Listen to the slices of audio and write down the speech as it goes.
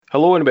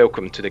Hello and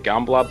welcome to the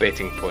Gambler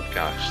Betting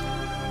Podcast.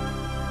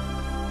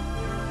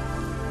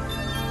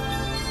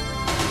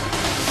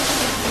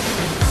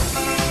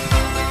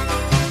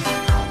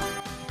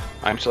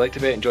 I'm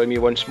Selectabet and join me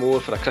once more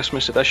for a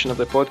Christmas edition of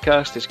the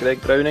podcast is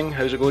Greg Browning.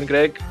 How's it going,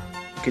 Greg?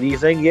 Good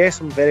evening.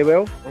 Yes, I'm very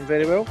well.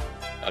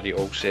 Are you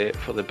all set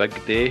for the big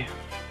day?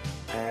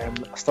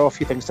 Still a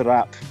few things to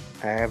wrap.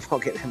 I'll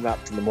get them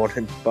wrapped in the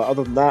morning, but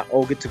other than that,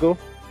 all good to go.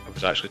 I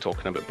was actually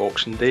talking about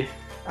Boxing Day.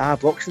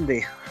 Boxing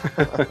Day.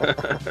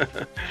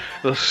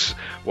 There's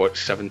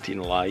 17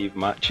 live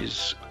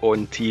matches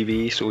on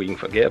TV, so you can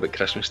forget about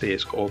Christmas Day.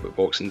 It's all about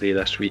Boxing Day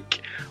this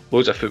week.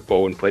 Loads of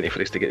football and plenty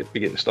for us to be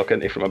getting stuck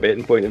into from a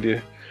betting point of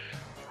view.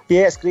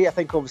 Yeah, it's great. I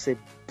think obviously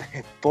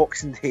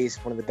Boxing Day is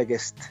one of the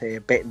biggest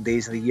betting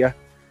days of the year.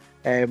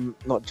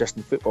 Not just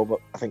in football, but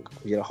I think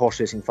if you're a horse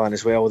racing fan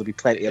as well, there'll be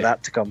plenty of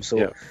that to come. So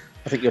yeah.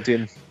 I think you're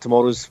doing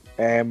tomorrow's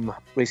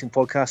racing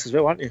podcast as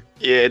well, aren't you?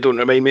 Yeah, don't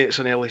remind me, it's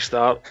an early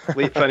start.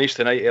 Late finish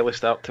tonight, early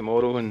start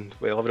tomorrow, and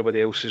while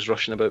everybody else is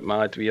rushing about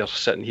mad, we are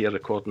sitting here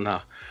recording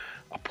a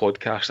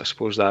podcast. I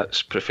suppose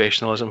that's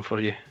professionalism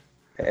for you.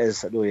 It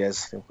is, it really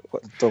is. I've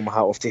got to throw my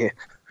hat off to you.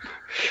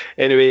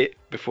 Anyway,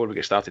 before we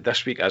get started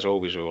this week, as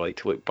always, we like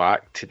to look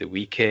back to the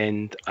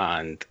weekend,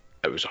 and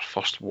it was our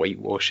first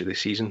whitewash of the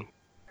season.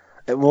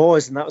 It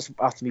was, and that was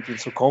after me being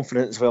so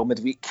confident as well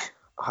midweek.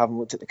 I haven't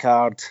looked at the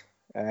card.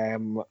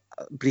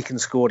 Brecon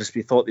scored as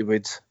we thought they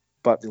would,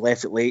 but they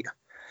left it late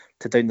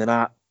to down the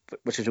net,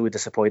 which is really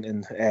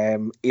disappointing.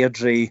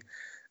 Airdrie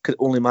could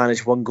only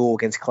manage one goal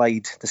against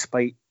Clyde,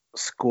 despite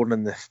scoring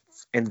in the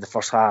end of the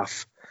first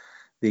half.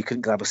 They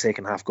couldn't grab a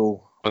second half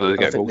goal. Well,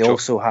 I think they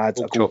also had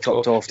a goal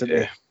chopped off, didn't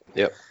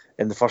they? Yep.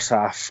 In the first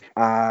half.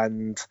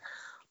 And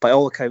by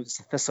all accounts,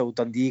 the Thistle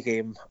Dundee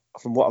game,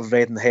 from what I've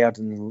read and heard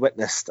and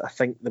witnessed, I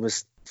think there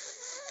was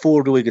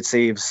 4 really good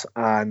saves,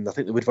 and I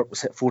think the woodwork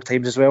was hit 4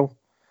 times as well.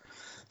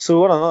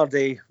 So on another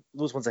day,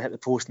 those ones that hit the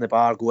post and the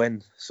bar go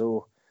in.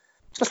 So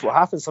it's just what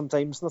happens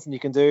sometimes. Nothing you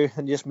can do,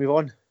 and you just move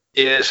on.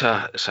 Yeah,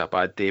 it's a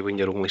bad day when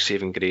your only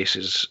saving grace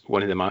is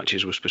one of the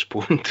matches was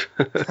postponed.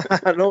 No,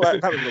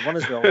 that was the one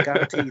as well,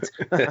 guaranteed.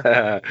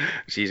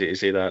 It's easy to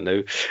say that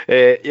now.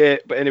 Yeah,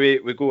 but anyway,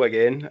 we go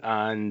again,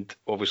 and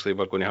obviously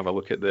we're going to have a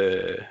look at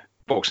the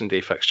Boxing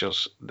Day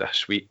fixtures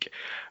this week.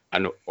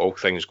 And all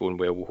things going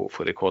well, we'll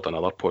hopefully record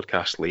another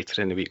podcast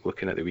later in the week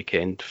looking at the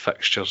weekend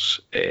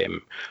fixtures,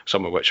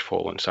 some of which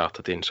fall on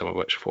Saturday and some of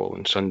which fall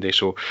on Sunday.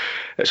 So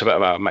it's a bit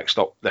of a mixed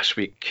up this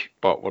week,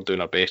 but we're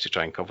doing our best to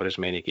try and cover as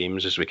many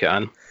games as we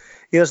can.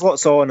 Yeah, there's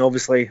lots on,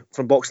 obviously,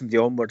 from Boxing Day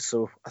onwards,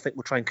 so I think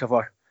we'll try and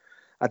cover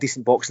a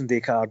decent Boxing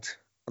Day card.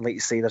 And like you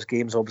say, there's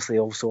games obviously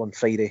also on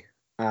Friday,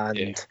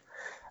 and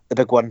the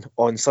big one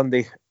on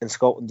Sunday in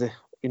Scotland, the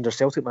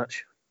Rangers-Celtic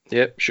match.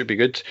 Yep, should be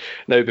good.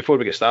 Now, before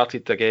we get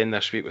started again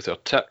this week with our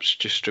tips,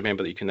 just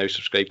remember that you can now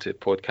subscribe to the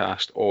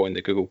podcast on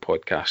the Google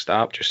Podcast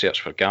app. Just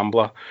search for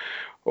Gambler.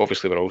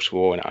 Obviously, we're also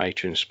on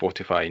iTunes,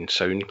 Spotify and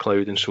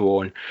SoundCloud and so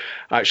on.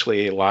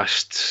 Actually,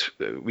 last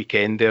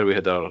weekend there, we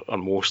had our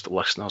most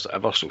listeners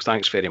ever. So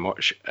thanks very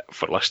much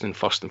for listening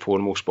first and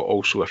foremost, but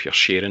also if you're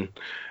sharing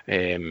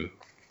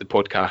the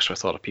podcast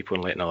with other people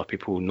and letting other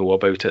people know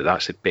about it,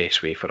 that's the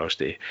best way for us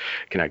to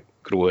kind of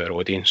grow our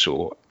audience.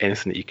 So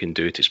anything that you can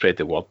do to spread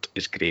the word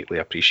is greatly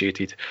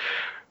appreciated.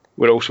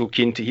 We're also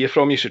keen to hear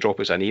from you, so drop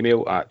us an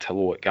email at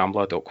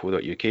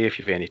hello@gambler.co.uk if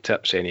you have any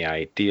tips, any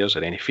ideas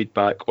or any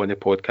feedback on the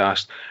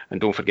podcast.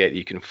 And don't forget that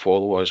you can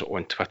follow us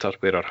on Twitter,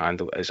 where our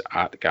handle is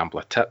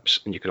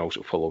 @GamblerTips, and you can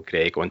also follow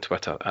Greg on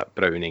Twitter at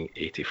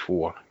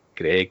Browning84.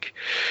 Greg.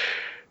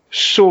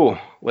 So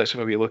let's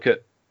have a wee look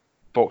at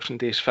Boxing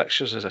Day's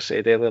fixtures. As I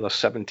said earlier, there's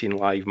 17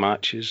 live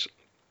matches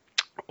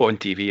on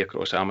TV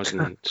across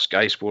Amazon,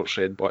 Sky Sports,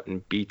 Red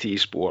Button, BT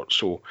Sport,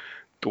 so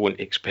don't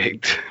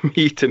expect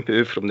me to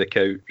move from the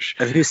couch.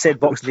 And who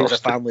said Boxing Day was a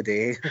family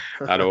day?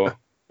 I know.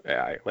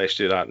 Yeah, let's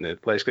do that.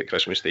 Let's get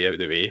Christmas Day out of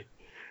the way.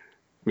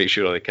 Make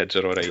sure all the kids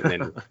are all right, and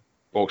then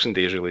Boxing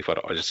Day is really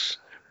for us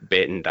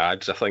betting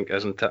dads, I think,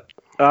 isn't it?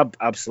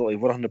 Absolutely,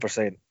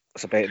 100%.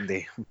 It's a betting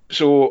day.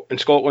 So in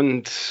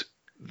Scotland,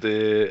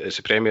 it's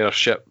a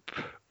Premiership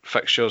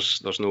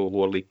fixtures. There's no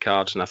lower league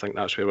cards, and I think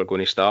that's where we're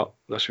going to start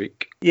this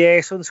week.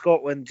 Yeah, so in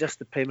Scotland, just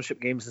the Premiership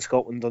games in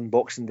Scotland on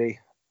Boxing Day,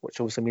 which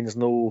obviously means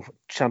no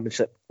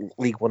Championship,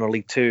 League 1 or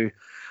League 2.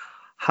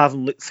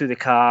 Having looked through the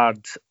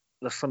card,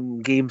 there's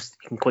some games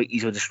you can quite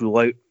easily just rule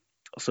out.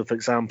 So, for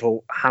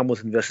example,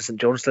 Hamilton versus St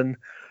Johnstone,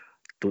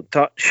 don't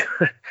touch.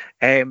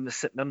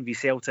 St Mirren v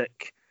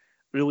Celtic,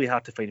 really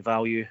hard to find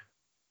value,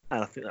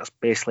 and I think that's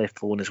best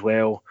left alone as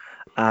well.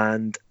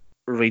 And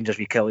Rangers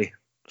v Killie.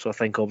 So I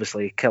think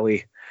obviously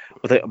Killie,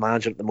 without a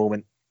manager at the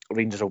moment,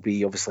 Rangers will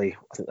be obviously,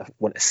 I think,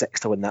 1-6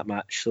 to win that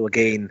match. So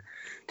again,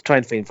 to try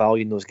and find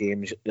value in those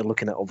games, you're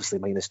looking at obviously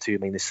 -2,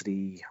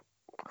 -3,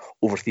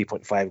 over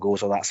 3.5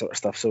 goals, all that sort of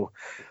stuff. So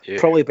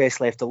probably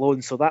best left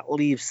alone. So that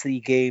leaves 3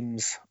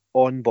 games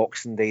on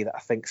Boxing Day that I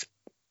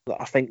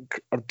think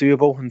are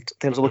doable in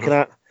terms of looking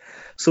at.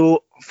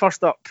 So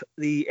first up,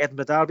 the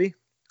Edinburgh Derby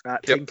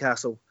at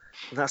Tynecastle.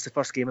 And that's the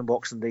first game on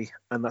Boxing Day,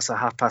 and that's a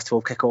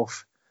 12:30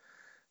 kickoff.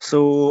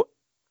 So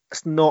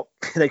it's not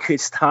been a good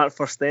start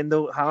for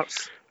Stendhal at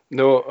Hearts.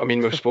 No, I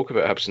mean, we've spoken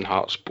about Hibs and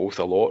Hearts both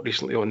a lot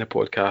recently on the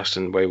podcast,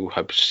 and while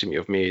Hibs seem to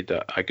have made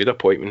a good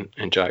appointment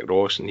in Jack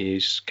Ross and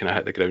he's kind of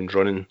hit the ground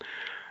running,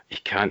 you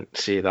can't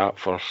say that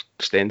for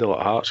Stendhal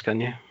at Hearts,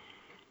 can you?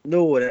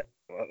 No,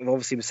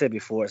 obviously we said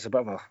before, it's a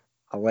bit of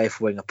a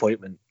left-wing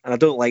appointment, and I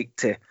don't like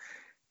to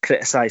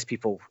criticise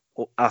people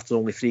after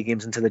only 3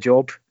 games into the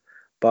job,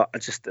 but I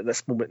just, at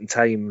this moment in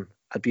time,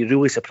 I'd be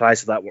really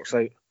surprised if that works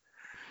out.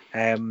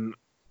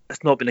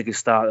 It's not been a good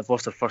start. They've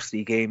lost their first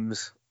 3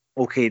 games.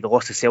 Okay, they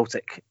lost to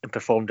Celtic and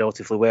performed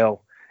relatively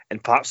well in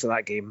parts of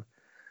that game,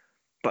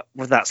 but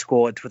with that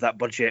squad, with that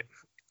budget,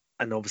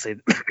 and obviously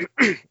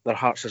their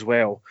Hearts as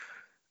well,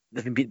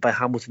 they've been beaten by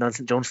Hamilton and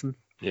St Johnstone.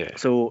 Yeah.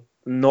 So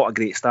not a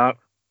great start.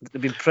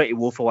 They've been pretty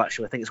woeful,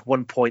 actually. I think it's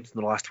 1 point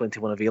from the last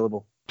 21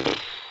 available.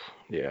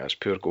 Yeah, it's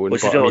poor going.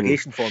 Which is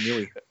relegation for him,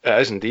 really.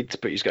 It is indeed,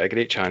 but he's got a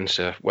great chance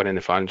of winning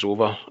the fans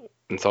over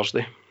on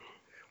Thursday.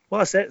 Well,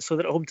 that's it. So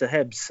they're at home to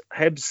Hibs.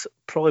 Hibs,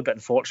 probably a bit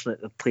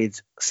unfortunate, they've played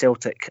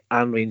Celtic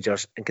and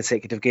Rangers in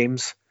consecutive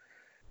games.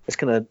 It's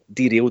kind of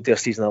derailed their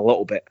season a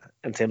little bit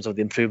in terms of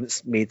the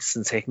improvements made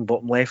since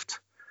Heckingbottom left.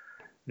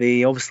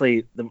 The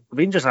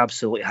Rangers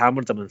absolutely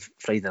hammered them on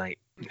Friday night,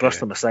 brushed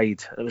them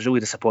aside. It was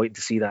really disappointing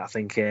to see that. I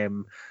think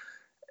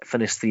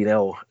finished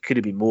 3-0. Could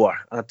have been more.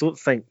 And I don't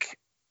think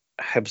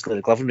Hibs laid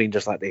the glove on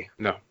Rangers that day.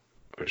 No.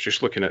 I was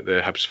just looking at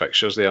the Hibs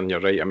fixtures there, and you're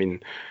right. I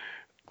mean,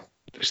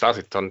 they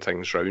started to turn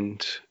things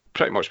round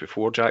pretty much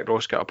before Jack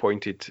Ross got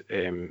appointed.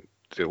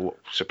 The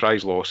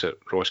surprise loss at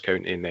Ross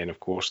County, and then of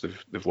course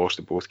they've lost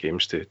the both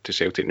games to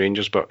Celtic and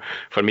Rangers. But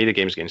for me, the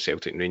games against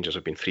Celtic and Rangers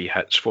have been 3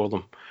 hits for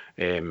them,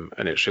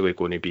 and it's really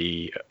going to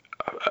be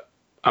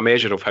a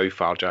measure of how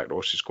far Jack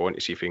Ross has gone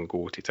to see if he can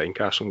go to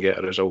Tynecastle and get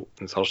a result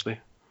on Thursday.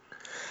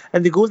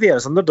 And they go there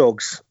as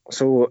underdogs,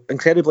 so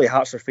incredibly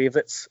Hearts are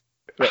favourites,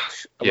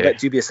 which I'm a bit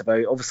dubious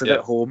about. Obviously they're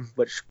at home,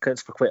 which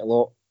counts for quite a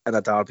lot in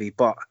a derby,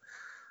 but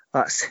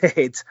that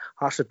said,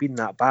 Hearts have been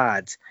that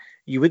bad,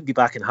 you wouldn't be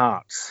back in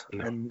Hearts.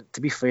 No. And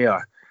to be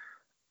fair,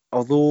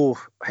 although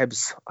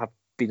Hibs have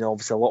been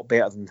obviously a lot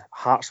better than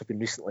Hearts have been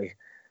recently,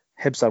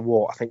 Hibs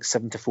are I think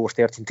 7-4,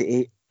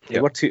 13-8. They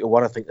were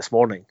 2-1, I think, this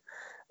morning.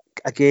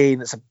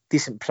 Again, it's a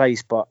decent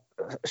price, but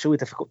it's really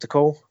difficult to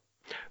call.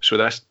 So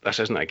this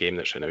isn't a game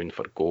that's renowned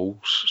for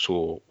goals,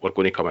 so we're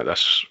going to come at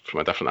this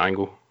from a different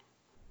angle.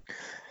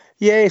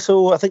 Yeah,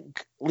 so I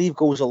think leave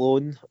goals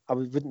alone. I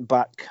wouldn't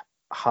back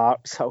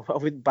Hearts. I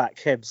wouldn't back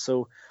Hibs.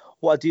 So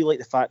what I do like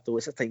the fact, though,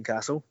 it's at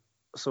Tynecastle.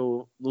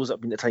 So those that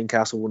have been to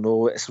Tynecastle will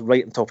know it's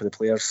right on top of the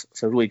players.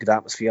 It's a really good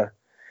atmosphere.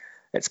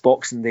 It's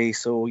Boxing Day,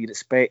 so you'd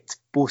expect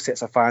both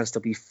sets of fans to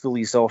be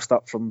fully exhausted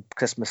up from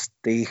Christmas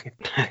Day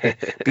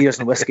beers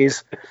and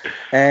whiskies.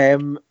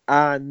 And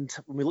when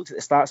we looked at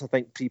the stats, I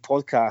think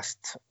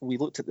pre-podcast, we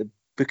looked at the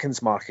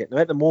bookings market. Now,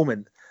 at the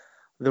moment,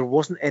 there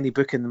wasn't any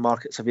booking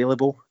markets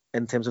available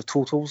in terms of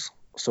totals,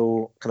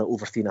 so kind of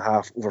over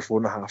 3.5, over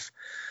 4.5.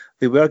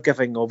 They were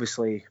giving,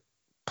 obviously,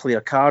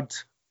 player card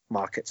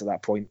markets at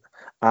that point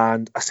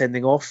and a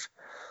sending off.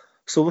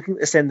 So looking at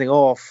the sending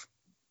off,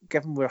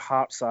 given where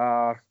Hearts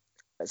are,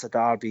 it's a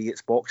derby,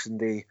 it's Boxing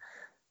Day,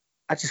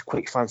 I just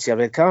quite fancy a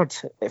red card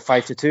at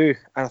 5-2.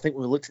 And I think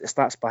when we looked at the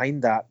stats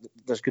behind that,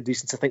 there's good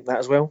reason to think that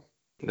as well.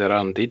 There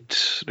are indeed.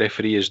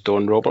 Referee is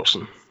Don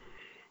Robertson.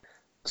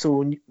 So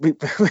when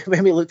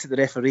we looked at the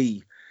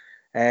referee,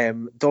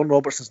 Don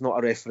Robertson's not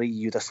a referee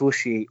you'd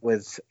associate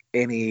with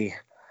any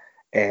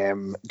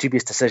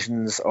dubious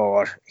decisions,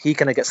 or he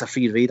kind of gets a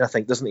free rein, I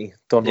think, doesn't he,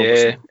 Don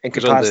Robertson? In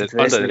comparison to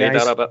the rest of the guys.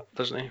 Radar a bit,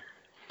 doesn't he?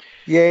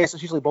 Yeah, so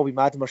it's usually Bobby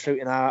Madden we're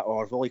shouting at,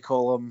 or Willie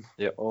Collum,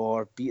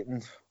 or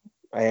Beaton.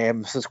 So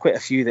there's quite a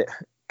few that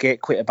get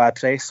quite a bad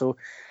press. So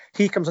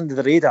he comes under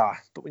the radar.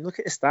 But when you look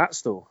at his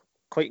stats, though,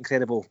 quite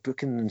incredible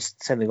booking and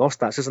sending off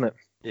stats, isn't it?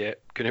 Yeah,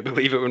 couldn't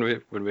believe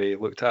it when we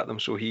looked at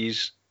them. So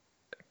he's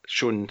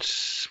shown,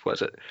 6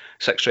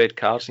 red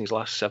cards in his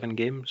last 7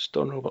 games,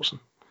 Don Robertson.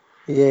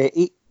 Yeah,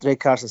 8 red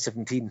cards in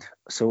 17.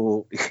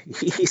 So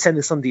he's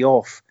sending somebody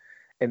off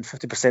in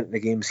 50% of the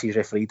games he's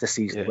refereed this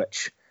season,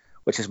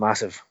 which is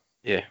massive.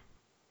 Yeah.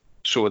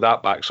 So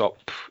that backs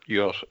up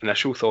your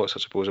initial thoughts, I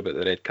suppose, about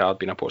the red card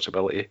being a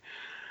possibility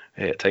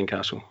at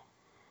Tynecastle.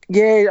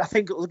 Yeah, I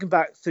think looking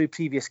back through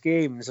previous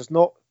games, there's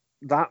not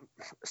that,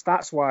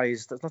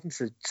 stats-wise, there's nothing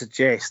to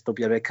suggest there'll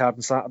be a red card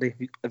on Saturday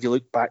if you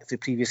look back through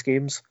previous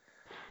games.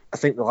 I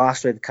think the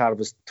last red card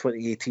was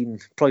 2018,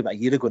 probably about a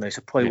year ago now,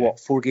 so probably,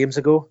 4 games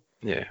ago?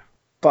 Yeah.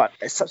 But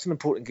it's such an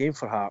important game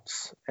for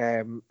Hearts.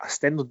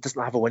 Stendhal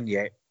doesn't have a win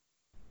yet.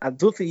 I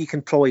don't think you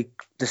can probably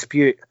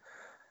dispute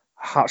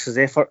Hearts'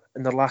 effort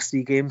in their last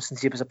 3 games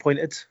since he was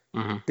appointed.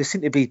 Mm-hmm. They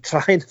seem to be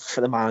trying for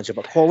the manager,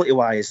 but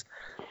quality-wise,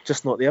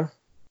 just not there.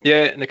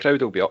 Yeah, and the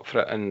crowd will be up for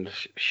it, and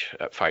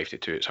at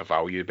 5-2, it's a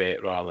value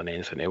bet rather than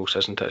anything else,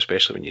 isn't it?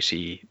 Especially when you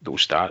see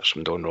those stats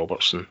from Don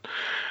Robertson.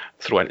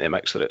 Throw into the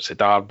mix that it's a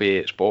derby,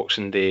 it's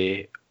Boxing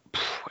Day,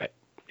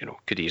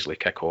 could easily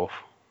kick off.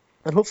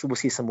 And hopefully we'll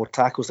see some more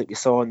tackles like we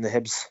saw in the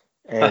Hibs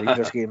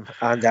Rangers game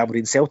and the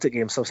Aberdeen Celtic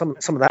game, so some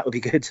of that would be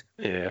good.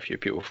 Yeah, a few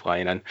people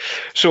flying in.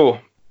 So,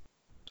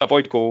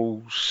 avoid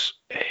goals,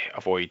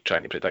 avoid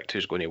trying to predict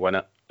who's going to win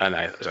it. And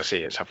as I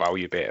say, it's a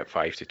value bet at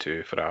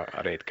 5-2 for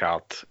a red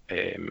card.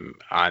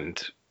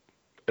 And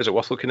is it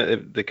worth looking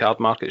at the card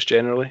markets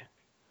generally?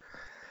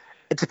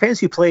 It depends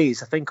who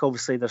plays. I think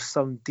obviously there's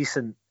some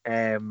decent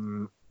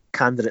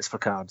candidates for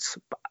cards.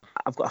 But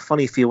I've got a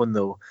funny feeling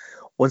though,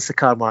 once the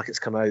card markets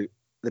come out,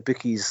 the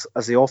bookies,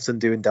 as they often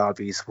do in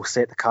derbies, will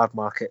set the card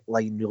market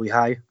line really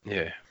high.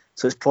 Yeah.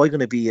 So it's probably going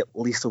to be at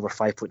least over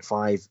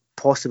 5.5,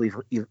 possibly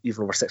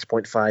even over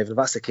 6.5. And if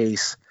that's the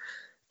case,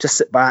 just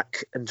sit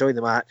back, enjoy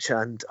the match,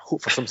 and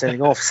hope for some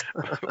sending offs.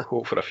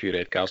 Hope for a few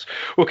red cards.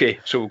 Okay,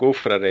 so we'll go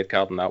for a red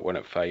card in that one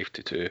at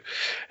 5-2.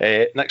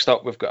 Next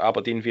up, we've got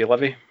Aberdeen v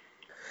Livy.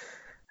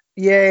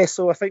 Yeah,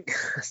 so I think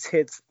I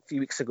said a few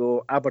weeks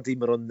ago, Aberdeen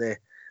were on the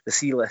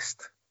C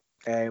list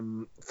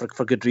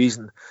for good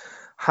reason.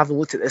 Having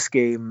looked at this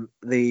game,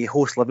 they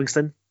host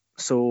Livingston.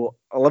 So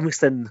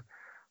Livingston,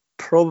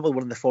 probably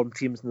one of the form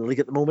teams in the league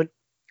at the moment.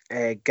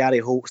 Gary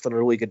Holt's done a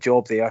really good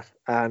job there,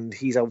 and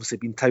he's obviously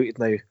been touted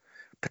now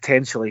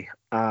potentially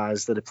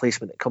as the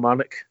replacement at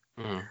Kilmarnock.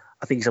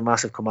 I think he's a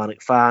massive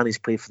Kilmarnock fan. He's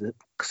played for the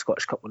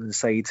Scottish Cup winning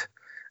side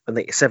in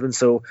 '97.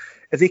 So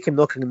if they came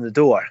knocking on the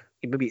door,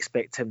 you'd maybe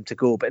expect him to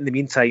go. But in the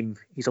meantime,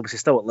 he's obviously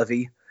still at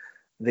Livy.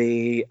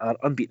 They are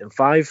unbeaten in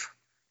 5.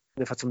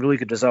 They've had some really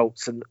good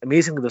results, and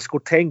amazingly, they've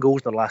scored 10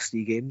 goals in their last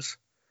 3 games.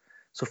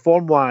 So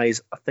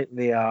form-wise, I think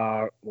they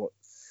are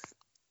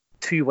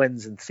 2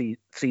 wins and 3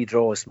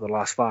 draws from the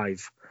last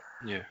 5.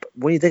 Yeah. But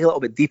when you dig a little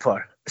bit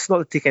deeper, it's not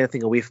to take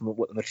anything away from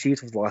what they've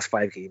achieved in the last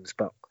 5 games,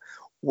 but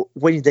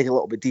when you dig a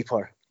little bit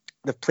deeper,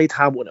 they've played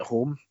Hamilton at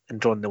home and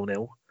drawn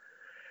 0-0.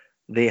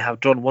 They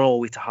have drawn 1-1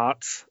 away to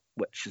Hearts,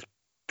 which is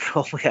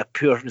probably a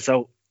poor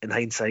result in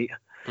hindsight.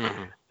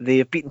 They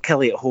have beaten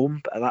Killie at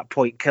home, but at that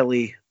point,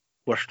 Killie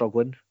were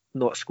struggling,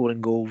 not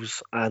scoring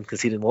goals and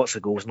conceding lots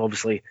of goals, and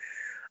obviously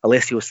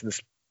Alessio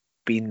Houston's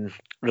been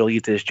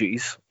relieved of his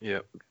duties. Yeah.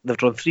 They've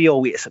drawn 3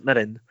 away to St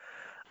Mirren,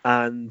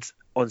 and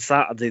on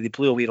Saturday they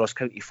blew away Ross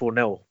County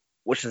 4-0,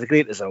 which is a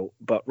great result,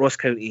 but Ross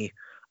County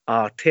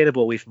are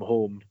terrible away from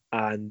home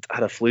and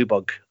had a flu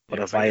bug or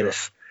a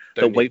virus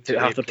that wiped out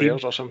half their team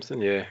or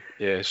something.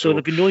 Yeah. So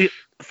they've been really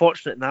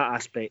fortunate in that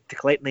aspect. To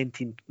collect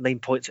 9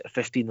 points out of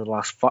 15 in the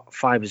last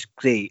 5 is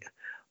great,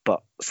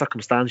 but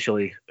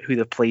circumstantially, who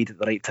they've played at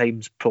the right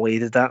times probably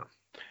did that.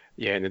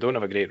 Yeah, and they don't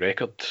have a great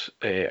record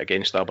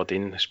against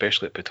Aberdeen,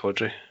 especially at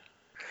Pittodrie.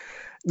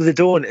 No, they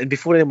don't. And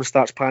before anyone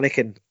starts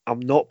panicking,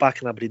 I'm not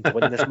backing Aberdeen to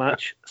win this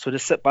match. So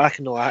just sit back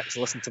and relax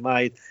and listen to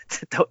my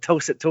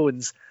dulcet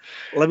tones.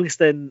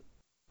 Livingston,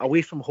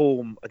 away from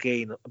home,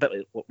 again, a bit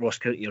like what Ross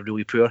County are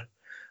really poor.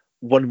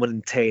 1 win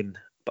in 10.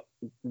 But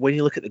when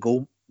you look at the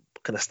goal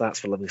kind of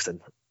stats for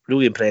Livingston,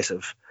 really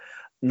impressive.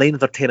 9 of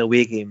their 10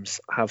 away games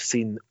have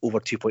seen over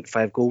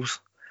 2.5 goals,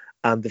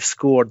 and they've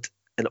scored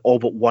in all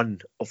but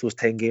 1 of those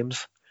 10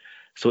 games.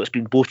 So it's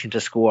been both teams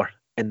to score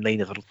in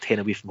 9 of their 10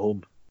 away from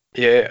home.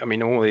 Yeah, I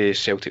mean, only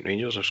Celtic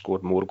Rangers have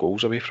scored more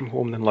goals away from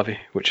home than Livy,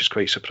 which is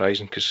quite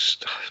surprising because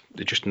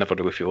they just never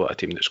really feel like a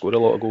team that scored a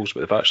lot of goals, but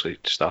they've actually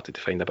started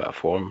to find a bit of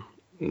form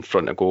in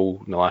front of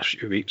goal in the last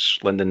few weeks.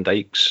 Lyndon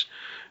Dykes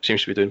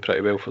seems to be doing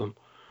pretty well for them.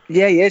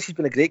 Yeah, he's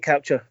been a great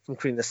capture from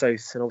Queen of the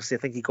South, and obviously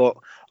I think he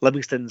got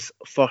Livingston's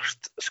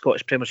first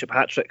Scottish Premiership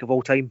hat-trick of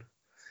all time.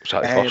 Was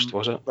that the first,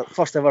 was it?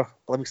 First ever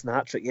Livingston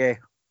hat-trick, yeah,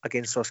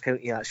 against Ross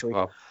County, actually.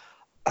 Wow.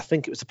 I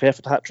think it was the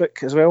perfect hat-trick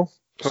as well.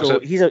 So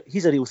he's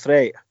a real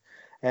threat.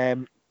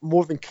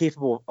 More than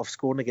capable of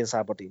scoring against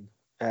Aberdeen.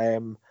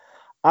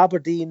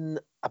 Aberdeen,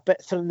 a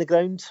bit thin on the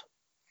ground.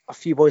 A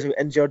few boys out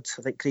injured.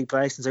 I think Craig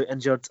Bryson's out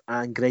injured,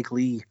 and Greg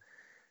Lee,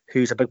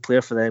 who's a big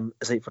player for them,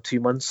 is out for 2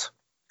 months.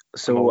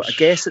 So I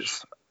guess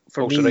it's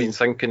for also me. Right in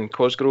thinking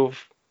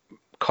Cosgrove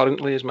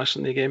currently is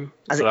missing the game.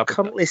 As it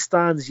currently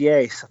stands,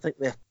 yes. I think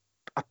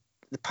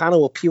the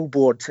panel appeal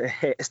board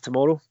is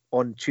tomorrow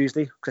on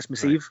Tuesday,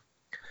 Christmas Eve.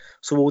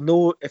 So we'll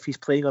know if he's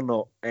playing or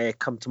not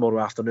come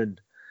tomorrow afternoon.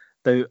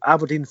 Now,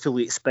 Aberdeen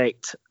fully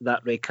expect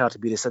that red card to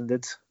be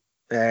rescinded.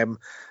 Now,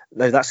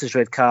 that's his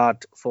red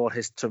card for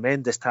his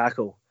tremendous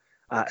tackle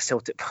at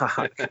Celtic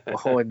Park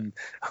on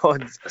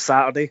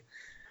Saturday.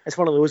 It's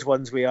one of those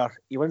ones where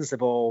he wins the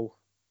ball,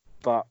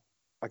 but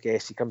I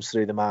guess he comes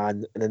through the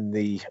man, and in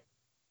the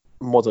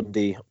modern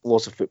day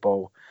laws of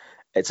football,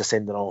 it's a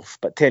sending off.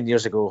 But 10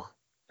 years ago,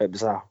 it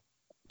was a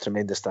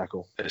tremendous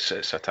tackle. It's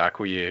a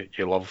tackle you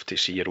love to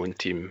see your own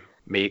team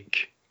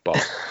make,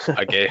 but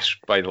I guess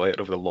by the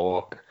letter of the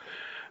law,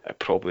 it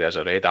probably is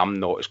a red. I'm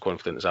not as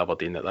confident as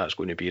Aberdeen that that's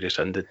going to be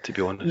rescinded, to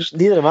be honest.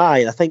 Neither am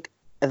I. I think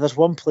if there's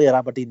one player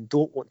Aberdeen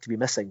don't want to be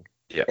missing,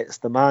 it's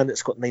the man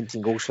that's got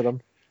 19 goals for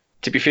them.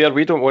 To be fair,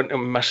 we don't want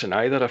him missing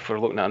either if we're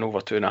looking at an over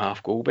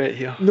 2.5 goal bet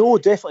here. No,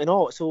 definitely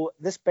not. So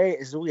this bet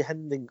is really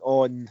hinging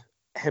on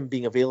him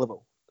being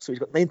available. So he's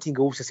got 19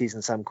 goals this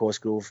season, Sam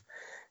Cosgrove.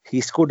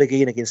 He scored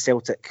again against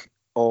Celtic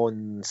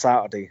on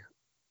Saturday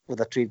with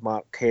a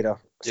trademark header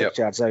 6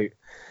 yards out.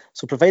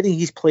 So providing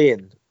he's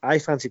playing, I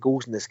fancy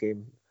goals in this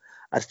game.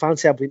 I'd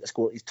fancy Aberdeen to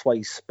score at least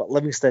twice, but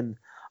Livingston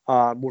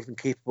are more than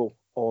capable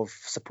of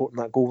supporting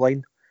that goal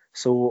line.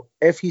 So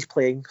if he's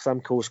playing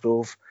Sam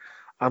Cosgrove,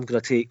 I'm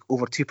going to take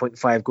over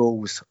 2.5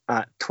 goals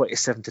at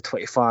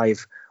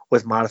 27-25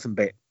 with Marathon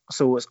Bet.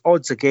 So it's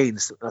odds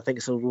against. I think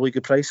it's a really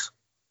good price.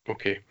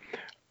 Okay.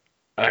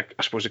 I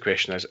suppose the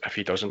question is, if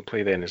he doesn't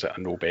play, then is it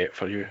a no bet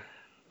for you?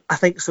 I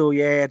think so,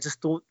 yeah.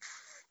 Just don't.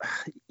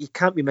 You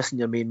can't be missing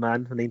your main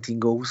man with 19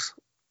 goals.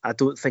 I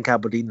don't think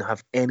Aberdeen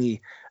have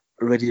any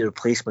ready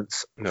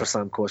replacements for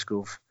Sam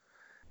Cosgrove.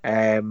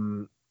 I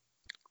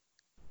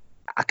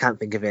can't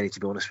think of any, to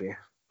be honest with you.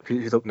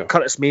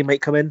 Curtis May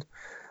might come in,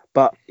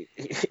 but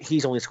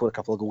he's only scored a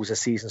couple of goals this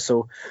season.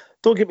 So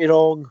don't get me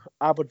wrong,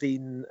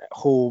 Aberdeen at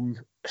home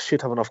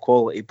should have enough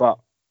quality, but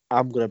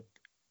I'm going to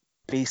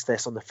base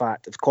this on the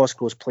fact if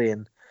Cosgrove's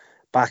playing,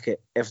 back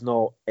it. If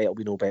not, it'll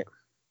be no bet.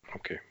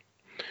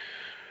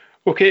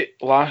 Okay,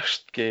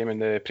 last game in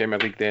the Premier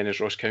League then is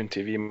Ross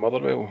County v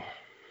Motherwell.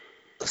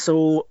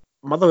 So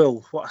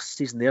Motherwell, what a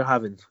season they're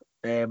having.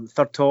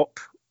 Third top,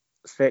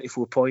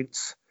 34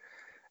 points.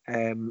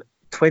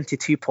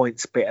 22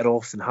 points better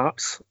off than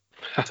Hearts.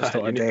 Just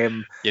thought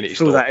you need to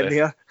throw that in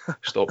there.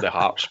 Stop the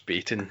Hearts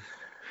baiting.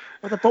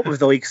 Well, they're bottom of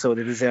the league, so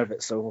they deserve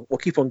it. So we'll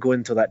keep on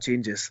going until that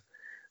changes.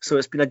 So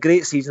it's been a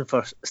great season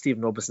for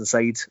Stephen Robinson's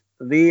side.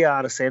 They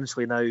are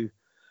essentially now in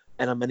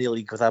a mini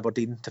league with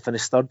Aberdeen to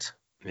finish third.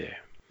 Yeah.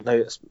 Now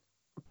it's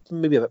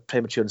maybe a bit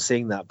premature in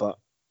saying that, but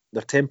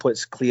they're 10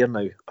 points clear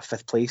now of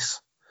fifth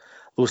place.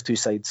 Those two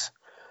sides.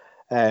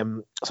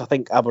 So I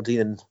think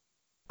Aberdeen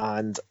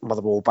and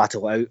Motherwell will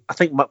battle it out. I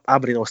think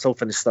Aberdeen will still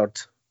finish third,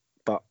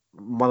 but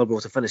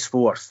Motherwell to finish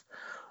fourth.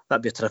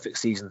 That'd be a terrific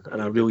season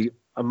and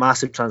a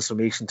massive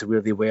transformation to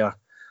where they were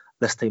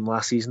this time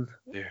last season.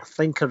 Yeah. I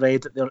think I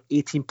read that they're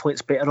 18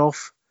 points better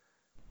off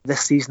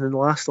this season than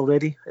last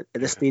already at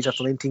this stage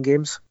after 19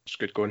 games. It's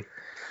good going.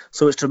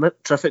 So it's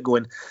terrific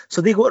going.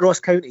 So they go to Ross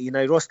County.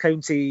 Now, Ross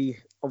County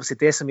obviously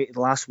decimated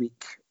last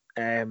week,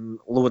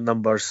 low in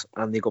numbers,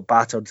 and they got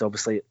battered,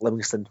 obviously,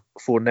 Livingston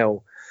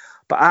 4-0.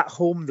 But at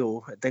home,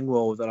 though, at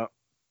Dingwall, they're a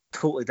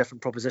totally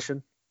different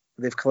proposition.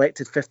 They've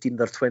collected 15 of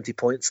their 20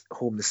 points at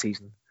home this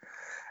season.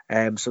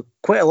 So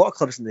quite a lot of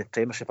clubs in the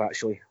Premiership,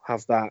 actually,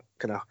 have that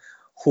kind of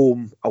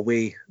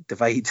home-away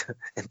divide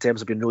in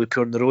terms of being really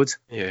poor on the road.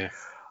 Yeah.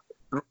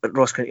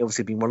 Ross County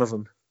obviously being one of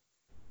them.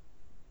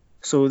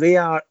 So they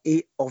are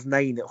 8 of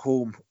 9 at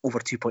home over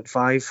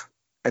 2.5,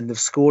 and they've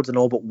scored in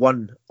all but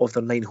one of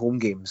their 9 home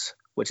games,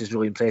 which is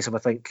really impressive, I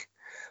think.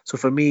 So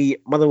for me,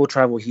 Motherwell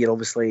travel here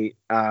obviously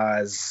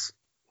as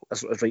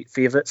right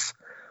favourites,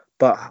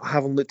 but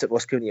having looked at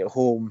Ross County at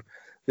home,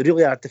 they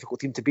really are a difficult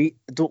team to beat.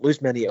 They don't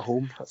lose many at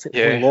home. I think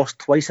they've only lost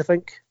twice, I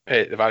think.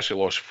 They've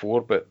actually lost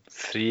 4, but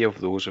 3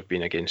 of those have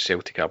been against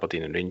Celtic,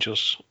 Aberdeen and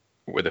Rangers,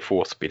 with the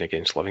 4th being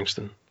against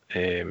Livingston.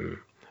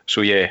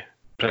 So yeah,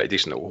 pretty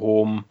decent at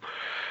home.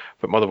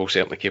 But Motherwell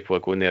certainly capable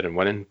of going there and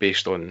winning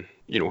based on,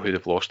 who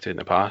they've lost to in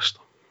the past.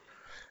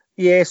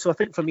 Yeah, so I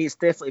think for me it's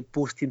definitely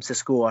both teams to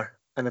score.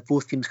 And if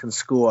both teams can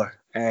score,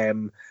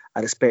 I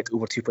expect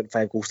over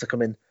 2.5 goals to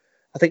come in.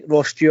 I think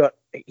Ross Stewart,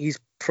 he's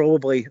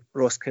probably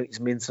Ross County's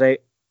main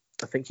threat.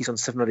 I think he's on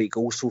 7 or 8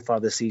 goals so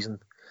far this season.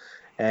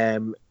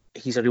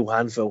 He's a real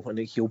handful. And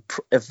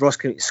if Ross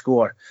County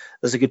score,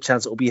 there's a good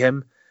chance it'll be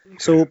him. Okay.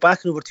 So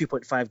backing over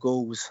 2.5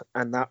 goals,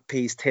 and that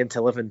pays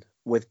 10-11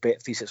 with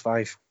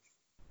Bet365.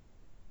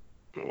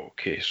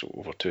 Okay, so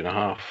over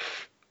 2.5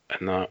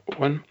 in that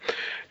one.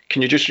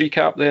 Can you just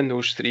recap then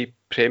those 3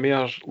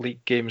 Premier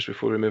League games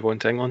before we move on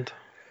to England?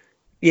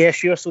 Yeah,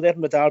 sure. So the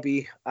Edinburgh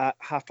Derby at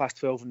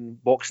 12:30 on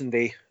Boxing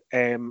Day.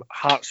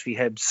 Hearts v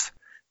Hibs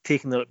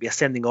taking the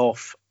ascending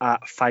off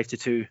at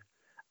 5-2,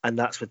 and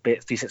that's with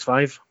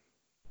Bet365.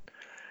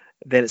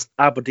 Then it's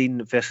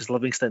Aberdeen versus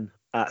Livingston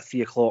at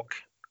 3 o'clock,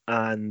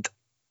 and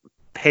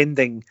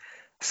pending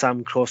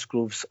Sam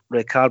Cosgrove's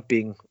red card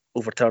being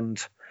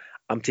overturned,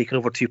 I'm taking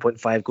over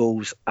 2.5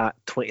 goals at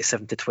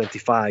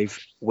 27-25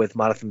 with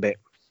Marathon Bet.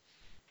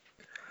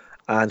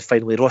 And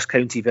finally, Ross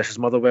County versus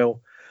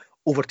Motherwell,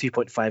 over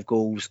 2.5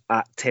 goals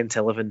at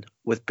 10-11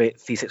 with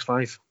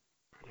Bet365.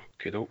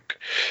 Good oak.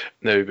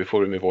 Now,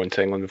 before we move on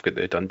to England, we've got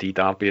the Dundee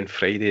Derby on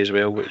Friday as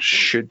well, which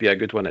should be a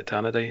good one at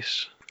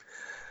Tannadice.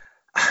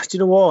 Do you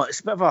know what? It's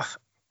a bit of a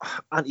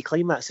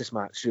anticlimax, this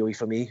match, really,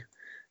 for me.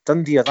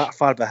 Dundee are that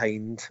far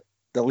behind.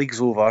 The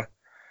league's over.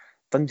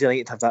 Dundee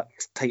United have that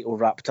title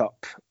wrapped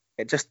up.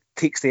 It just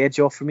takes the edge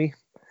off for me.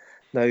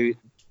 Now,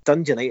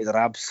 Dundee United are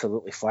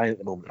absolutely flying at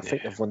the moment. I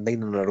think they've won 9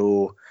 in a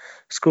row,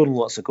 scoring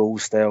lots of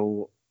goals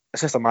still.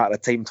 It's just a matter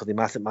of time until they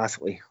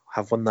mathematically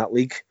have won that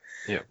league.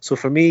 Yeah. So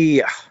for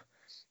me,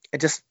 it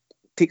just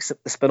takes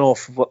the spin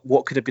off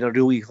what could have been a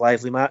really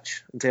lively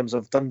match in terms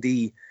of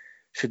Dundee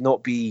should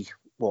not be,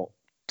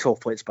 12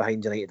 points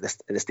behind United at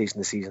this stage in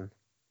the season.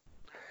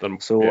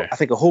 I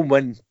think a home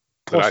win,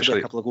 possibly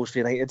a couple of goals for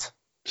United.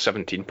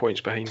 17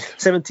 points behind.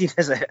 17,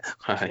 is it?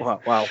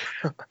 Wow.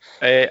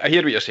 I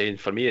hear what you're saying.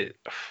 For me,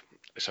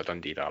 it's a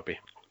Dundee derby,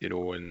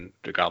 and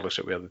regardless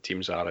of where the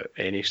teams are at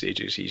any stage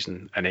of the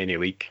season in any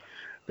league,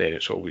 then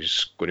it's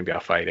always going to be a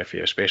fire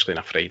affair, especially on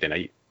a Friday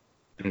night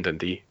in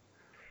Dundee.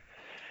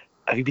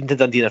 Have you been to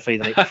Dundee on a Friday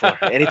night before?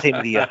 Any time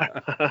of the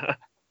year?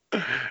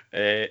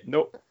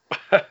 No.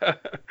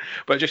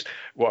 But just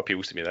what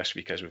appeals to me this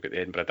week is we've got the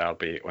Edinburgh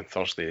Derby on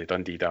Thursday, the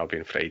Dundee Derby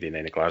on Friday, and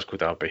then the Glasgow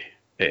Derby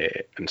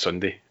on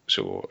Sunday.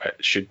 So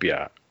it should be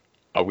a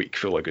week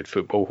full of good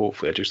football,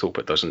 hopefully. I just hope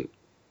it doesn't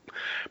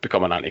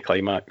become an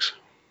anticlimax.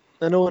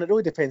 I know, and it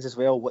really depends as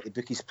well what the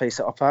bookies price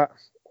it up at.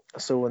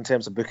 So in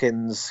terms of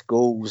bookings,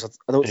 goals,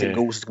 I don't think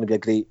goals is going to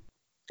be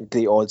a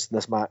great odds in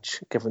this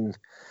match, given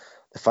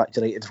the fact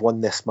United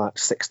won this match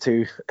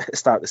 6-2 at the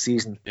start of the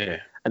season. Yeah.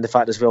 And the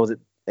fact as well that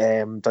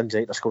Dundee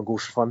United are scoring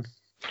goals for fun.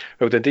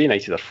 Well, Dundee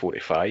United are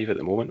 45 at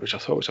the moment, which I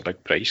thought was a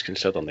big price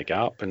considering the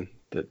gap and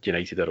that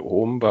United are at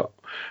home.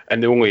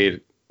 And the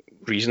only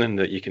reasoning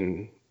that you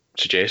can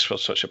suggest for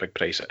such a big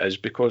price is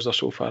because they're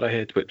so far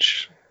ahead,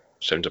 which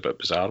sounds a bit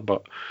bizarre,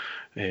 but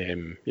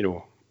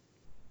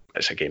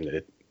it's a game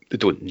that they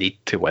don't need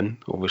to win.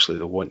 Obviously,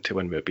 they want to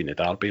win with it being a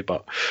derby,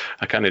 but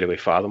I can't really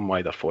fathom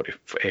why they're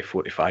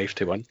 45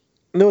 to win.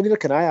 No, neither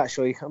can I,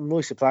 actually. I'm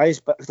really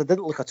surprised, but I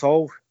didn't look at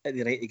all at the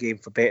United game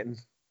for betting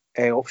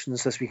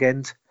options this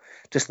weekend.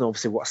 Just in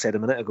obviously what I said a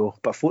minute ago.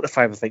 But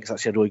 45, I think, is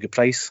actually a really good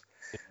price.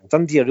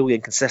 Dundee are really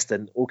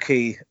inconsistent.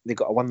 Okay, they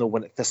got a 1-0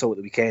 win at Thistle at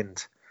the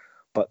weekend,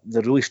 but they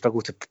really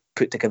struggle to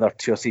put together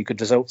 2 or 3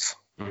 good results.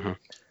 Mm-hmm.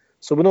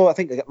 So we know, I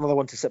think they get another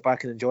one to sit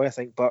back and enjoy, I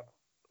think, but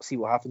see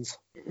what happens.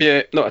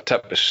 Yeah, not a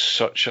tip as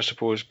such, I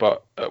suppose,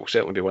 but it will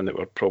certainly be one that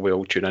we'll probably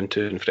all tune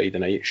into on Friday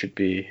night. It should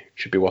be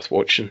worth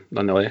watching,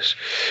 nonetheless.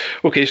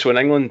 Okay, so in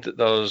England,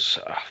 there's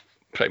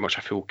pretty much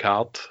a full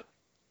card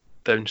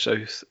down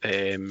south,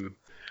 and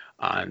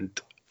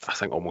I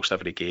think almost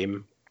every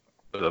game,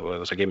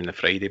 there's a game on the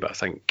Friday, but I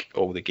think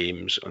all the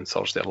games on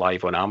Thursday are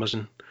live on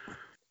Amazon.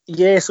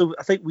 Yeah, so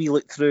I think we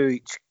looked through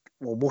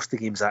most of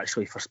the games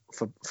actually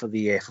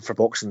for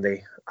Boxing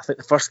Day. I think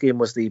the first game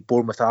was the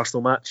Bournemouth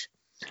Arsenal match.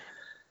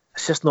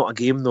 It's just not a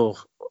game though.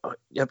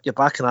 You're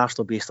backing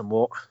Arsenal based on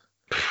what?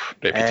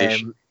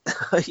 Reputation.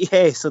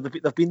 Yeah, so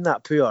they've been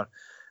that poor.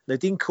 Now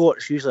Dean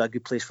Court's usually a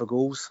good place for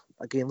goals.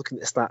 Again, looking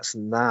at the stats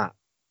in that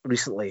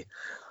recently,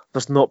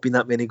 there's not been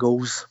that many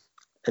goals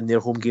in their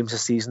home games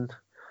this season.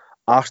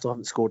 Arsenal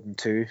haven't scored in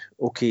 2.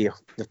 Okay,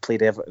 they've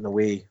played Everton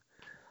away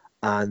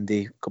and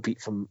they got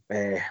beat from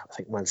I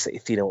think Man City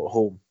 3-0 at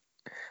home.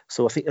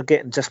 So I think they're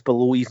getting just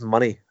below even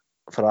money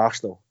for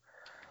Arsenal,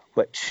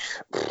 which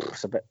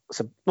it's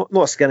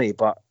not skinny,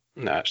 but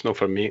nah, it's not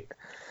for me.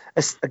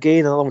 It's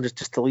again another one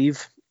just to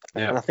leave.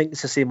 Yeah. And I think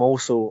it's the same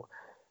also,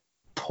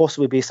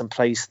 possibly based on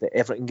price, the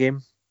Everton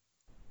game.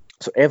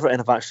 So Everton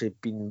have actually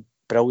been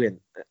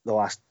brilliant the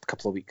last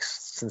couple of weeks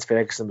since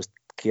Ferguson was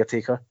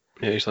caretaker.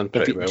 Yeah, he's done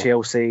pretty well. They've beaten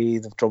Chelsea,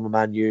 they've drawn with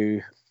Man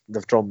U,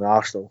 they've drawn with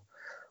Arsenal.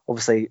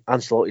 Obviously,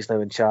 Ancelotti's now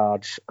in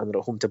charge and they're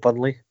at home to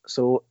Burnley.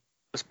 So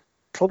it's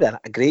probably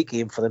a great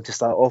game for them to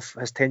start off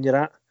his tenure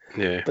at.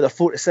 Yeah. But they're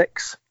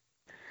 4-6.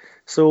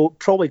 So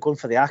probably going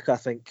for the ACCA, I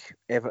think,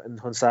 Everton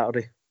on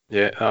Saturday.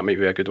 Yeah, that might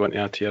be a good one to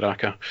add to your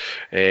ACCA.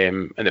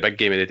 And the big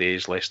game of the day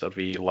is Leicester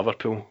v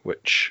Liverpool,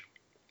 which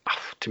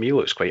to me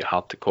looks quite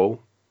hard to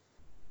call.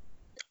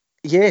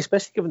 Yeah,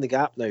 especially given the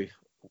gap now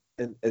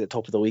at the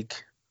top of the league.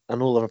 I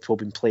know Liverpool have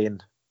been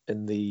playing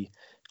in the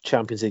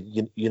Champions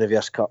League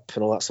Universe Cup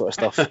and all that sort of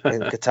stuff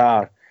in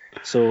Qatar.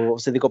 So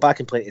obviously they got back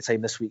in plenty of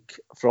time this week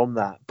from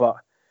that. But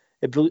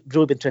it'd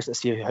really be interesting to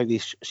see how they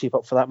shape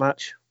up for that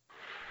match.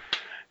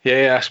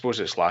 Yeah, I suppose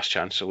it's last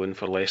chance saloon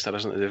for Leicester,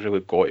 isn't it? They've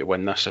really got to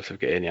win this if they've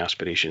got any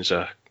aspirations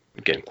of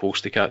getting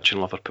close to catching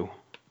Liverpool.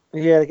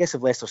 Yeah, I guess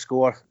if Leicester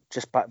score,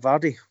 just back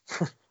Vardy.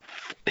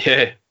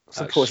 Yeah.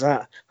 Simple as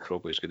that.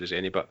 Probably as good as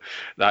any, but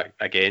that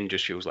again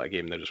just feels like a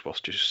game that is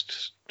worth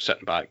just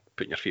sitting back,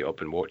 putting your feet up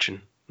and watching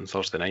on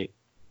Thursday night.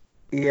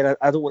 Yeah,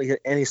 I don't want to hear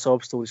any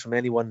sob stories from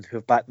anyone who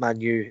have backed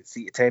Man U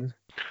 3-10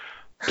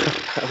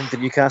 at home to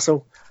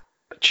Newcastle.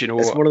 Do you know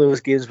it's what? One of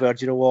those games where,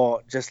 do you know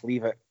what, just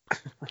leave it.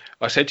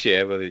 I said to you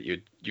earlier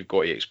that you've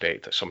got to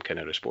expect some kind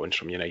of response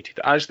from United,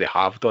 as they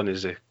have done,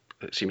 it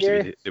seems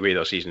to be the way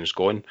their season's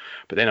gone.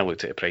 But then I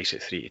looked at the price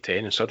at 3-10,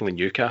 and suddenly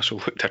Newcastle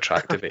looked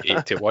attractive at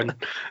 8-1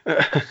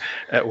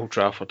 at Old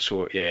Trafford.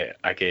 So yeah,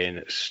 again,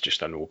 it's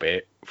just a no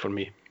bet for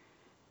me.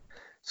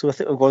 So I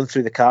think we've gone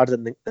through the card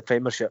in the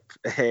Premiership.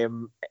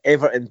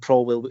 Everton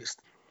probably looks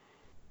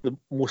the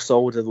most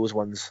solid of those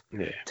ones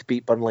to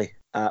beat Burnley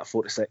at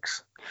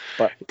 4-6,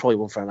 but probably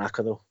won't for an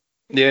ACCA though.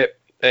 Yeah.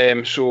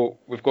 So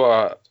we've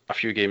got a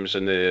few games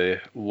in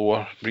the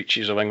lower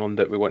reaches of England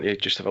that we want to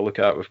just have a look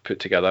at. We've put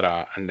together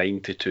a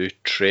 9-2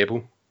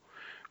 treble.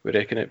 We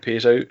reckon it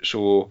pays out.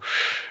 So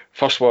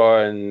first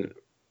one,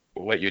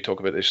 we'll let you talk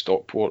about the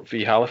Stockport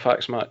v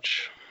Halifax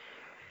match.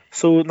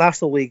 So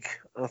National League,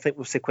 I think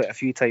we've said quite a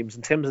few times,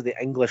 in terms of the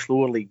English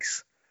lower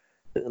leagues,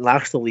 the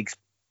National League's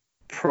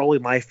probably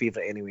my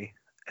favourite anyway,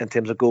 in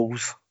terms of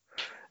goals.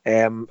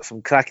 Some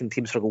cracking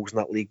teams for goals in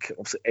that league.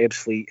 Obviously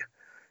Ebbsfleet,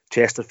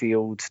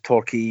 Chesterfield,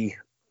 Torquay,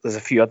 there's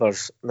a few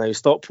others. Now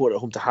Stockport at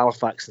home to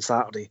Halifax on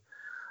Saturday.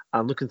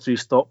 And looking through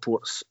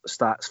Stockport's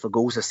stats for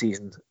goals this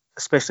season,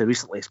 especially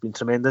recently, it's been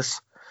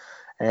tremendous.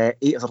 8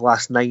 of the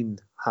last 9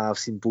 have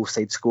seen both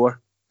sides score,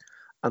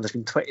 and there's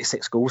been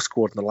 26 goals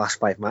scored in the last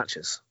 5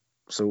 matches.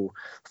 So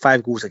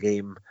 5 goals a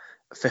game.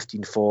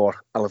 15 for,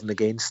 11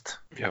 against.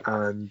 Yep.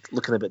 And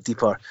looking a bit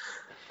deeper,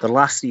 their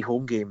last 3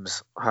 home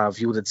games have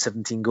yielded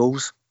 17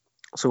 goals.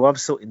 So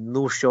absolutely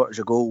no shortage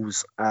of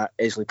goals at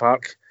Edgeley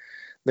Park.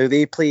 Now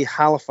they play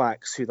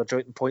Halifax, who they're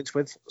joint points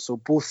with. So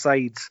both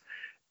sides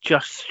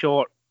just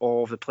short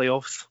of the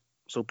playoffs.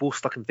 So both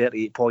stuck in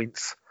 38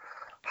 points.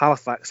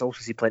 Halifax also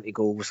see plenty of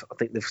goals. I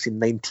think they've seen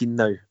 19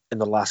 now in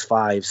the last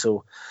 5.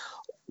 So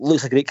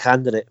looks like a great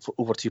candidate for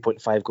over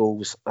 2.5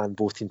 goals and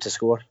both teams to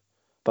score.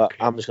 But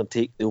I'm just going to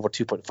take the over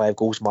 2.5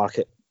 goals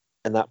market,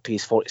 and that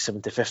pays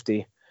 47 to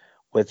 50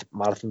 with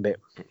Marathon Bet.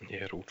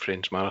 Yeah, old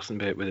friends Marathon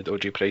Bet with the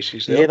dodgy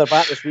prices there. Yeah, they're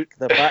back this week.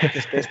 They're back at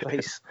this best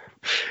price.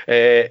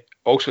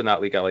 Also in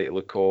that league, I like the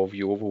look of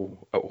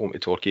Yeovil at home to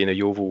Torquay. Now,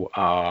 Yeovil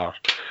are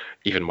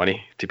even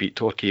money to beat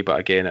Torquay, but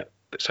again,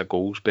 it's a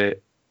goals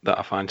bet that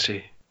I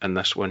fancy in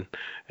this one.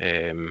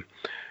 Only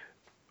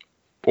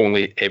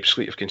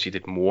Ebbsfleet have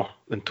conceded more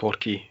than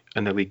Torquay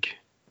in the league.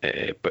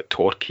 But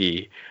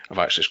Torquay have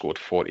actually scored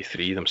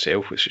 43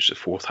 themselves, which is the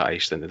 4th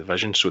highest in the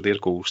division. So their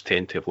goals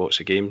tend to have lots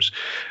of games.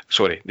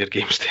 Sorry, their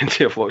games tend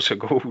to have lots of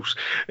goals.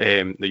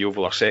 The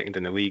Yeovil are 2nd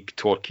in the league,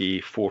 Torquay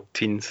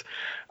 14th,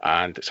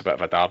 and it's a bit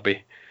of a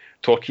derby.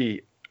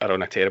 Torquay are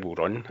on a terrible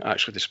run,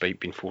 actually, despite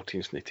being 14th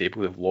in the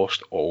table. They've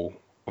lost all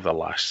of their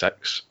last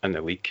 6 in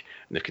the league,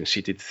 and they've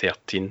conceded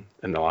 13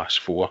 in the last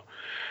 4.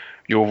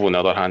 Yeovil, on the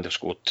other hand, have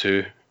scored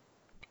 2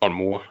 or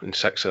more in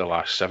 6 of the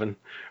last 7.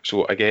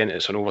 So again,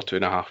 it's an over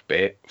 2.5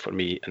 bet for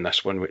me in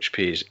this one, which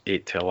pays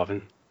 8 to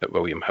 11 at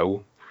William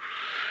Hill.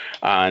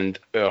 And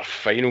our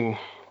final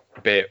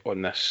bet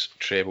on this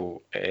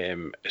treble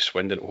is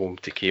Swindon at home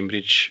to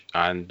Cambridge,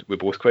 and we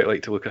both quite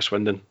like to look at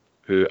Swindon,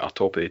 who are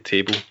top of the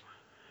table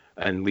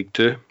in League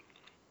 2.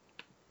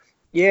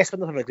 Yeah,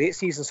 Swindon having a great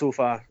season so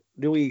far.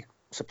 Really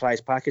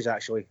surprise package,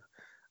 actually.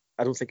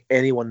 I don't think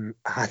anyone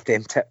had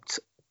them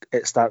tipped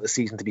at the start of the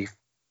season to be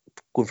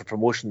going for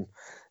promotion,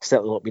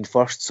 certainly not being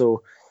first.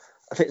 So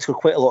I think it's got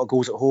quite a lot of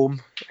goals at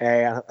home.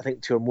 I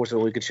think 2 or more is a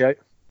really good shout.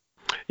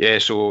 Yeah,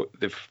 so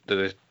they're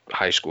the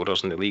high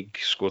scorers in the league,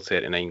 scored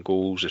 39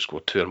 goals. They've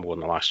scored 2 or more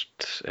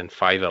in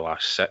 5 of the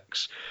last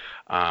 6.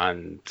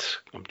 And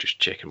I'm just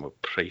checking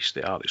what price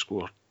they are. They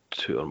score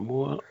 2 or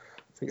more.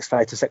 I think it's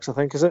 5 to 6, I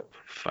think, is it?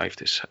 5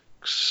 to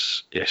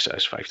 6. Yes, it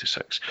is 5 to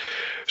 6.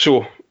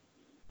 So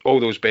all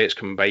those bets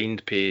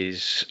combined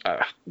pays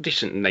a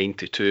decent 9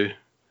 to 2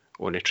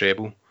 on the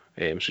treble.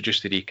 So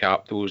just to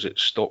recap those,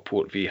 it's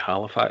Stockport v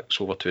Halifax,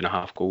 over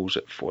 2.5 goals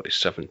at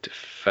 47 to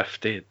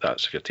 50.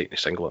 That's if you're taking a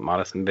single at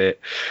Marathon Bet.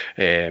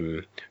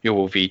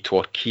 Yeovil v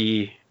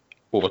Torquay,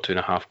 over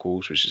 2.5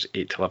 goals, which is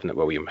 8 to 11 at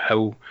William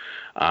Hill.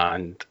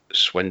 And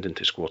Swindon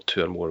to score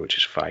 2 or more, which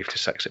is 5 to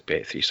 6 at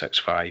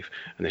Bet365.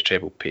 And the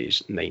treble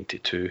pays 9 to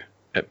 2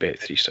 at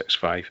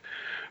Bet365.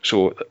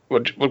 So we're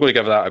going to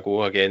give that a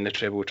go again. The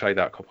treble, we tried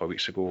that a couple of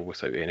weeks ago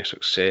without any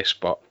success,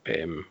 but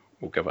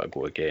we'll give it a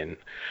go again.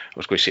 I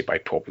was going to say by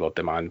popular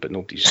demand, but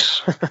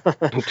nobody's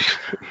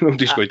going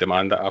to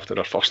demand it after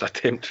our first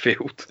attempt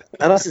failed.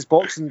 And as it's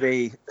Boxing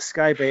Day,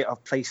 Sky Bet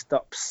have priced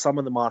up some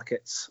of the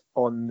markets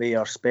on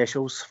their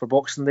specials for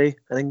Boxing Day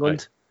in England.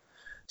 Right.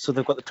 So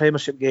they've got the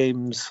Premiership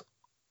games,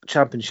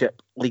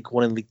 Championship, League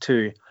 1 and League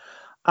 2.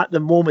 At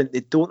the moment, they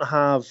don't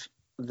have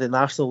the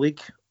National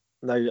League.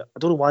 Now, I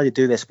don't know why they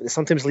do this, but they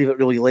sometimes leave it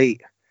really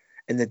late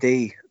in the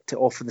day to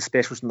offer the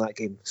specials in that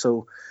game.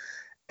 So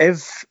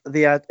if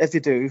they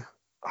do,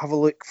 have a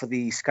look for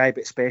the Sky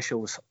Bet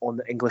specials on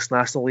the English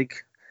National League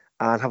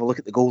and have a look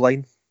at the goal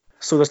line.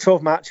 So there's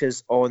 12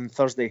 matches on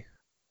Thursday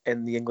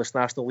in the English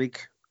National League.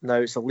 Now,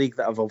 it's a league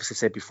that I've obviously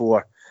said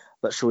before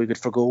that's really good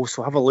for goals.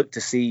 So have a look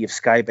to see if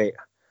Sky Bet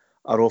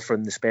are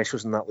offering the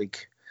specials in that league.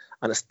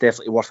 And it's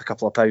definitely worth a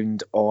couple of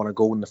 £2 on a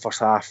goal in the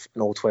first half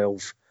in all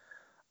 12.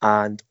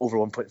 And over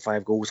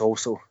 1.5 goals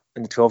also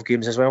in the 12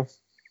 games as well.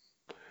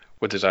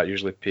 What does that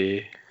usually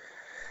pay?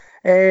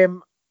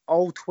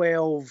 All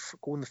 12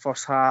 go in the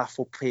first half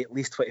will pay at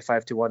least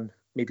 25 to 1,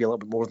 maybe a little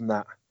bit more than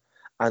that.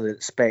 And I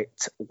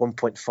expect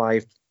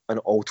 1.5 and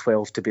all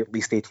 12 to be at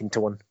least 18 to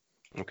 1.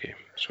 Okay,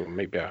 so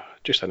maybe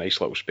just a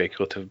nice little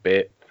speculative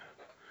bet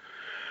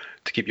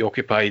to keep you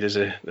occupied as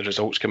the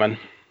results come in.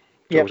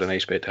 It's always a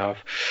nice bet to have.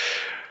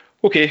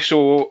 Okay,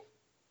 so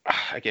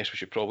I guess we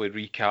should probably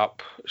recap.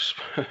 It's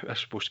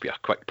supposed to be a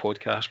quick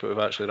podcast, but we've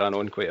actually ran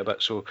on quite a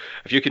bit. So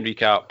if you can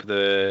recap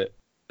the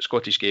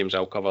Scottish games,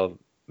 I'll cover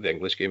the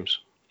English games.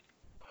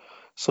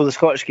 So the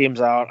Scottish games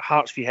are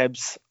Hearts v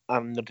Hibs,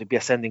 and there'll be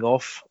a sending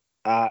off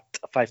at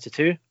 5 to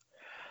 2.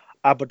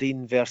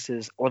 Aberdeen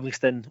versus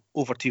Livingston,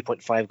 over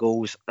 2.5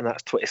 goals, and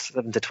that's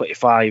 27 to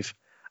 25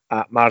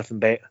 at Marathon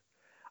Bet.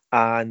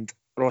 And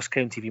Ross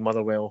County v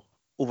Motherwell,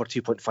 over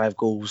 2.5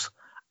 goals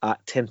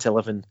at 10 to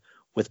 11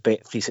 with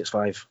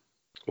Bet365.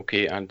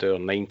 Okay, and our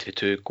 9 to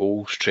 2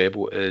 goals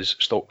treble is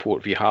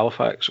Stockport v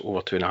Halifax,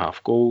 over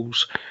 2.5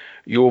 goals.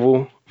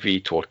 Yeovil v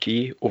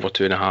Torquay, over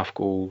 2.5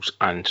 goals,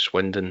 and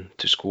Swindon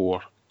to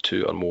score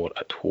 2 or more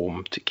at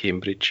home to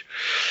Cambridge.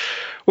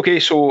 Okay,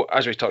 so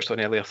as we touched on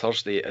earlier,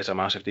 Thursday is a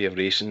massive day of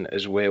racing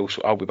as well.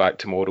 So I'll be back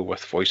tomorrow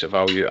with Voice of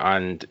Value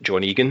and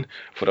John Egan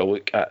for a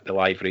look at the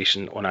live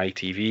racing on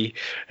ITV.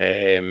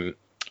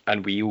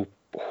 And we'll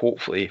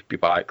hopefully be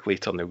back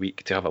later in the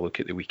week to have a look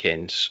at the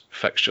weekend's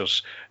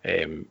fixtures.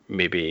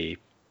 Maybe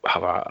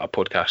have a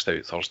podcast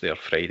out Thursday or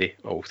Friday,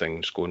 all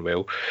things going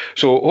well.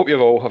 So hope you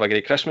all have a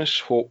great Christmas.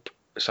 Hope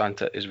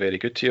Santa is very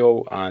good to you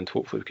all, and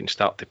hopefully we can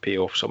start to pay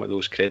off some of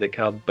those credit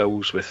card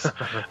bills with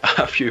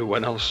a few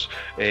winners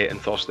on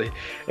Thursday.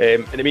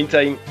 In the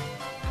meantime,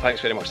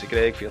 thanks very much to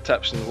Greg for your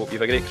tips, and hope you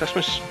have a great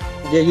Christmas.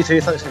 Yeah, you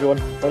too. Thanks everyone.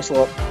 Thanks a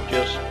lot.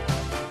 Cheers.